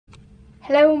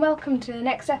Hello and welcome to the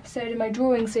next episode in my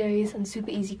drawing series on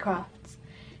Super Easy Crafts.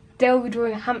 Today I'll be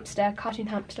drawing a hamster, a cartoon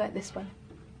hamster like this one.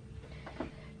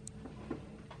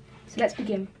 So let's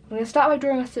begin. I'm going to start by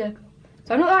drawing a circle.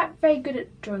 So I'm not that very good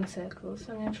at drawing circles,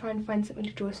 so I'm going to try and find something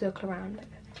to draw a circle around.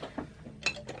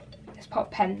 Let's pop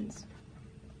pens.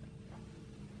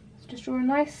 So just draw a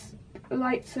nice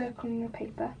light circle on your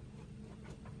paper.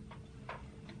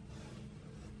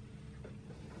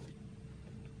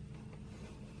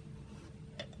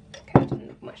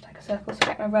 Much like a circle, so I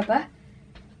get my rubber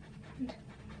and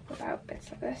rub out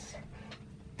bits like this.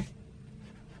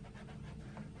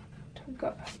 So we've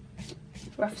got a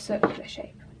rough circular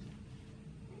shape.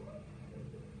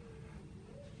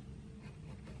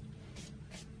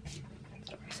 It's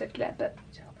not very circular, but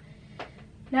still.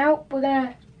 Now we're going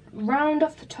to round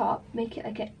off the top, make it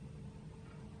like it,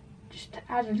 just to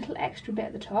add a little extra bit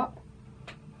at the top.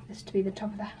 This to be the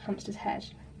top of the hamster's head,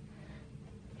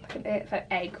 like an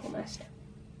egg almost.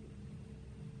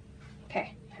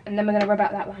 Okay, and then we're going to rub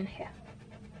out that line here.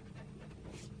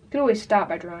 You can always start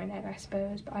by drawing an egg, I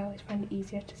suppose, but I always find it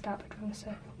easier to start by drawing a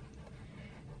circle.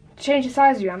 To change the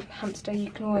size of your hamster, you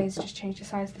can always just change the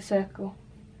size of the circle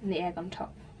and the egg on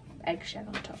top, eggshell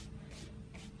on top.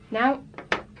 Now,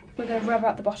 we're going to rub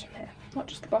out the bottom here. Not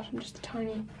just the bottom, just the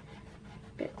tiny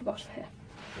bit at the bottom here.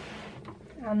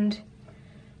 And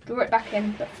draw it back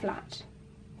in, but flat.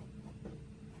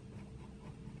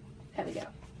 There we go.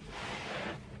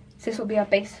 So this will be our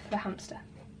base for the hamster.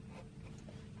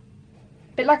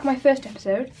 A bit like my first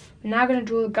episode, we're now going to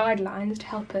draw the guidelines to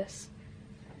help us.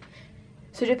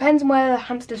 So it depends on where the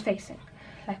hamster's facing,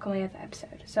 like on the other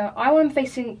episode. So I want him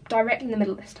facing directly in the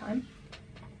middle this time.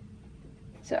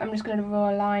 So I'm just going to draw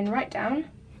a line right down.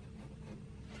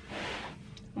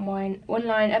 And one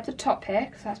line up the top here,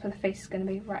 because that's where the face is going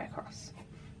to be, right across.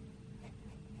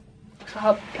 So I'll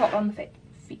help plot on the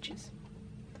features.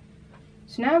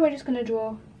 So now we're just going to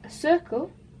draw a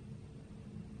circle,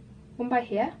 one by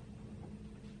here,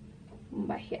 one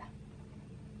by here.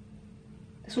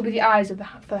 This will be the eyes of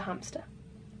for the hamster.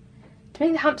 To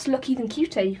make the hamster look even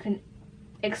cuter, you can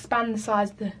expand the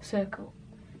size of the circle,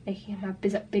 making him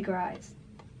have bigger eyes.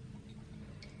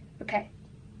 Okay,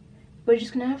 we're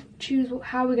just going to choose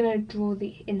how we're going to draw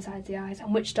the inside of the eyes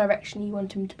and which direction you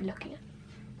want him to be looking at.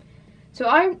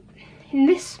 So in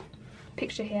this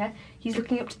picture here, he's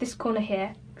looking up to this corner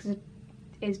here, because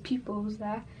his pupils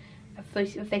there are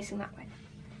facing that way.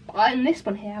 But in this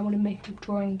one here, I want to make him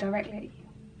drawing directly at you,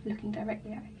 looking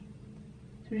directly at you.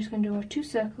 So we're just going to draw two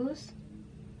circles,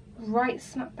 right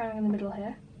smack bang in the middle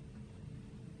here,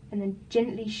 and then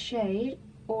gently shade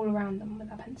all around them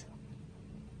with our pencil.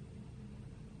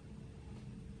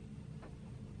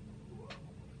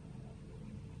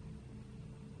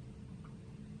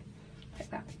 Like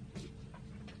that.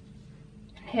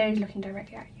 And here he's looking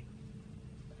directly at you.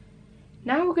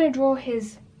 Now we're going to draw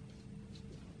his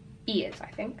ears,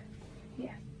 I think.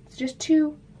 Yeah, it's just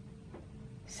two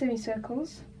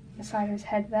semicircles on the side of his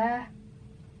head there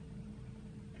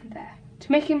and there.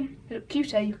 To make him look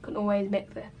cuter, you can always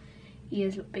make the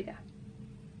ears look bigger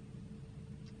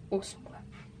or smaller.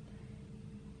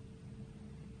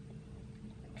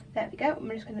 There we go.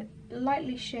 I'm just going to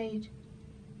lightly shade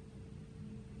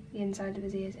the inside of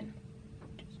his ears in,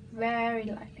 just very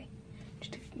lightly,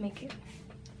 just to make it.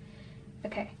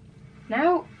 Okay,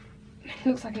 now it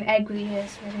looks like an egg with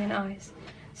ears and eyes.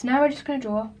 So now we're just going to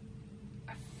draw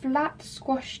a flat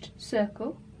squashed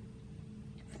circle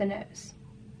for the nose,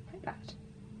 like that.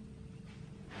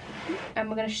 And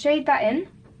we're going to shade that in,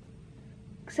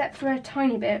 except for a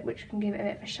tiny bit, which can give it a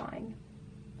bit of a shine.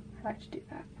 I like to do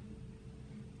that.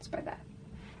 It's by that.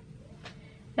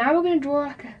 Now we're going to draw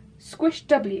like a squished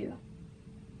W.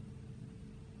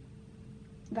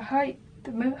 The height,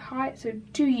 so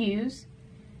two U's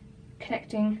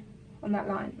connecting on that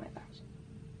line like that.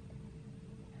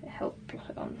 It helps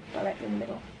plot it on directly in the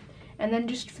middle. And then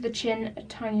just for the chin, a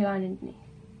tiny line underneath.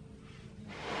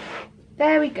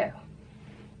 There we go.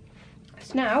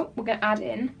 So now we're going to add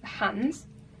in the hands.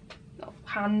 Not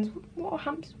hands, what are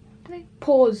hands?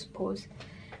 Paws. We're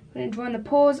going to draw in the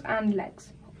paws and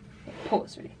legs.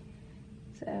 Paws, really.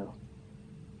 So,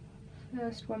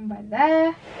 first one by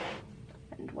there,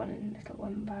 and one little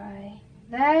one by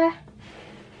there.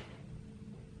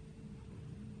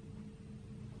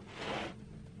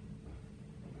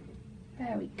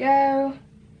 There we go.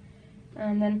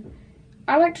 And then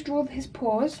I like to draw his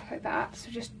paws like that,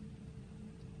 so just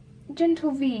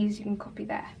gentle V's you can copy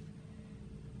there.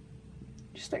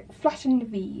 Just like flattened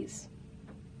V's.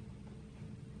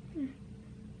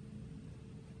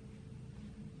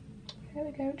 There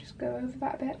we go, just go over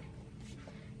that a bit.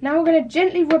 Now we're going to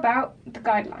gently rub out the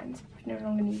guidelines. You no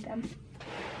longer need them.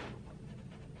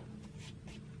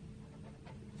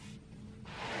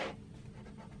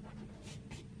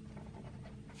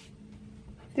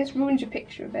 If this ruins your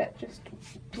picture a bit, just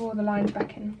draw the lines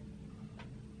back in.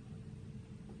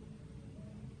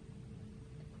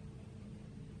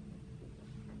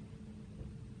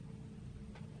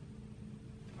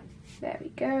 There we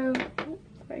go. Ooh,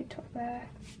 very top there.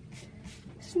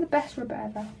 This isn't the best rubber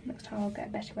ever. Next time I'll get a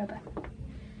better rubber.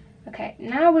 Okay,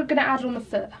 now we're going to add on the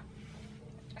fur.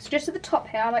 So just at the top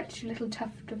here, I like to do a little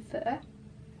tuft of fur.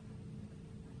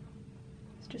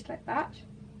 It's just like that.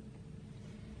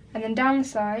 And then down the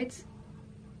sides,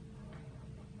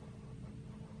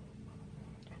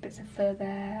 bits of fur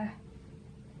there.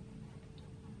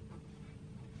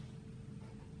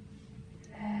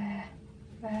 There.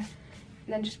 There.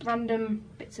 And then just random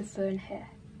bits of fur in here.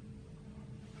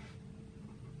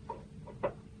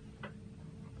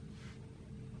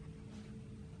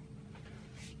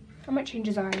 I might change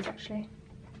his eyes actually.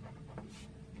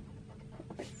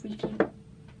 A bit freaky.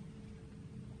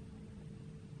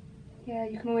 Yeah,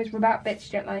 you can always rub out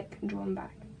bits you don't like and draw them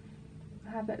back.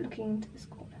 I have it looking to this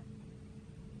corner.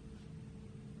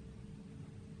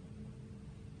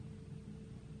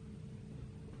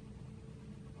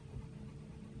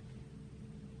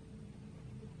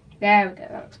 There we go,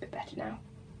 that looks a bit better now.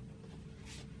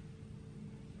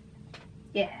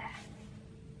 Yeah.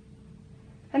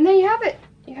 And there you have it.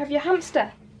 You have your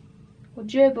hamster, or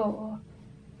gerbil, or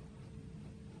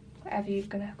whatever you're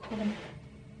going to call them.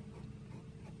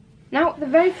 Now, the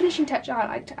very finishing touch I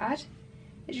like to add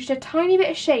is just a tiny bit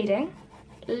of shading,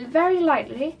 very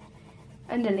lightly,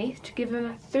 underneath to give him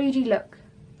a 3D look.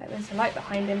 Like there's a light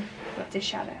behind him, that's his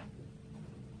shadow.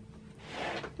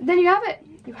 And then you have it.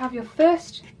 You have your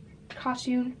first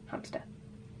cartoon hamster.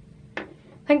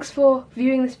 Thanks for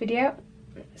viewing this video.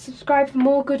 Subscribe for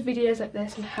more good videos like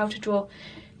this on how to draw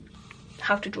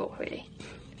really.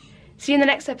 See you in the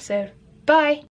next episode. Bye!